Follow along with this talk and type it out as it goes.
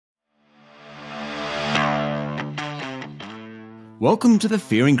Welcome to the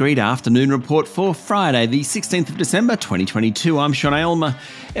Fear and Greed Afternoon Report for Friday, the 16th of December 2022. I'm Sean Aylmer.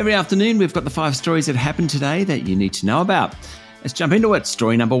 Every afternoon we've got the 5 stories that happened today that you need to know about. Let's jump into it.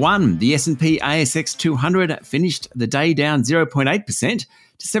 Story number 1. The S&P ASX 200 finished the day down 0.8%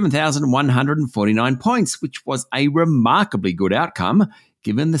 to 7,149 points, which was a remarkably good outcome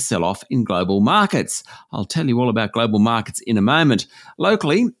given the sell-off in global markets. I'll tell you all about global markets in a moment.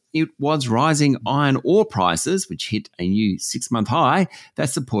 Locally, it was rising iron ore prices, which hit a new 6-month high, that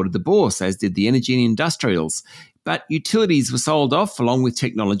supported the bourse, as did the energy and industrials. But utilities were sold off along with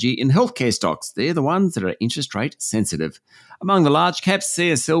technology and healthcare stocks. They're the ones that are interest rate sensitive. Among the large caps,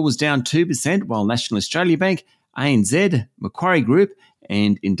 CSL was down 2%, while National Australia Bank, ANZ, Macquarie Group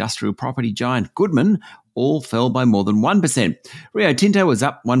and industrial property giant Goodman all fell by more than 1%. Rio Tinto was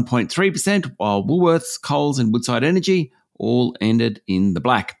up 1.3%, while Woolworths, Coles and Woodside Energy all ended in the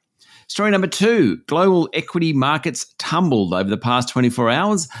black. Story number 2, global equity markets tumbled over the past 24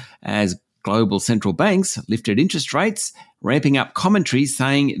 hours as global central banks lifted interest rates, ramping up commentary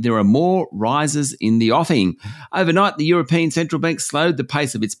saying there are more rises in the offing. Overnight, the European Central Bank slowed the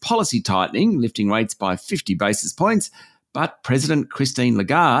pace of its policy tightening, lifting rates by 50 basis points, but President Christine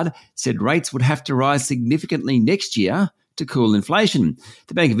Lagarde said rates would have to rise significantly next year to cool inflation.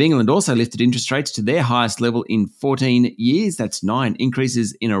 The Bank of England also lifted interest rates to their highest level in 14 years. That's 9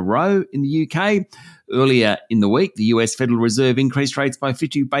 increases in a row in the UK. Earlier in the week, the US Federal Reserve increased rates by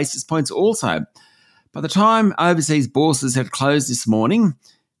 50 basis points also. By the time overseas bourses had closed this morning,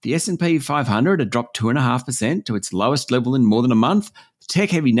 the S&P 500 had dropped 2.5% to its lowest level in more than a month. The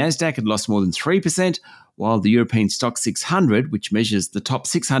tech-heavy Nasdaq had lost more than 3%, while the European Stoxx 600, which measures the top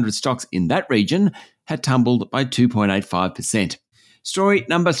 600 stocks in that region, had tumbled by 2.85%. Story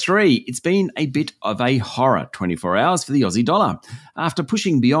number 3. It's been a bit of a horror 24 hours for the Aussie dollar. After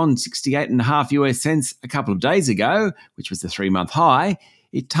pushing beyond 68.5 US cents a couple of days ago, which was the 3-month high,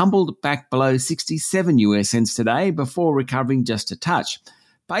 it tumbled back below 67 US cents today before recovering just a touch.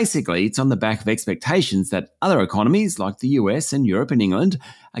 Basically, it's on the back of expectations that other economies like the US and Europe and England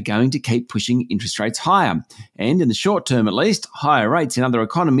are going to keep pushing interest rates higher. And in the short term at least, higher rates in other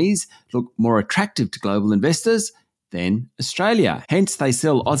economies look more attractive to global investors than Australia. Hence, they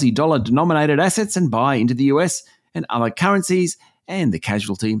sell Aussie dollar denominated assets and buy into the US and other currencies, and the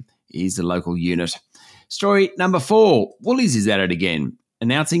casualty is the local unit. Story number 4. Woolies is at it again,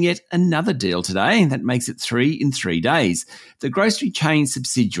 announcing yet another deal today that makes it 3 in 3 days. The grocery chain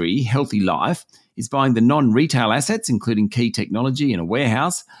subsidiary, Healthy Life, is buying the non-retail assets, including key technology and a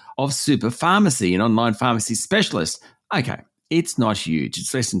warehouse, of Super Pharmacy, an online pharmacy specialist. Okay, it's not huge.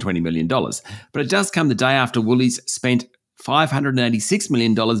 It's less than $20 million. But it does come the day after Woolies spent $586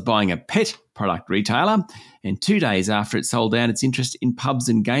 million buying a pet product retailer, and 2 days after it sold down its interest in pubs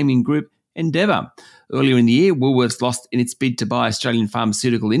and gaming group Endeavour. Earlier in the year, Woolworths lost in its bid to buy Australian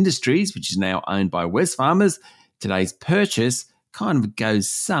Pharmaceutical Industries, which is now owned by Wesfarmers. Today's purchase kind of goes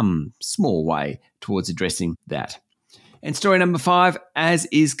some small way towards addressing that. And story number 5, as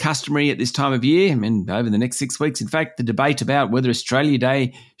is customary at this time of year, and over the next 6 weeks, in fact, the debate about whether Australia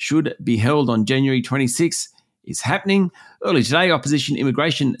Day should be held on January 26 is happening. Early today, opposition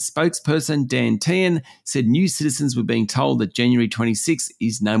immigration spokesperson Dan Tehan said new citizens were being told that January 26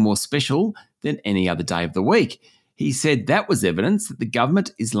 is no more special than any other day of the week. He said that was evidence that the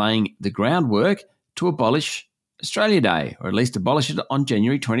government is laying the groundwork to abolish Australia Day, or at least abolish it on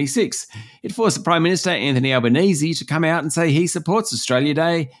January 26. It forced the Prime Minister, Anthony Albanese, to come out and say he supports Australia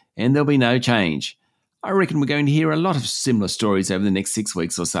Day and there'll be no change. I reckon we're going to hear a lot of similar stories over the next 6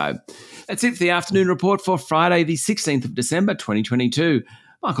 weeks or so. That's it for the afternoon report for Friday, the 16th of December, 2022.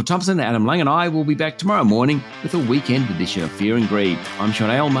 Michael Thompson, Adam Lang and I will be back tomorrow morning with a weekend edition of Fear and Greed. I'm Sean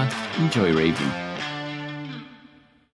Aylmer. Enjoy your evening.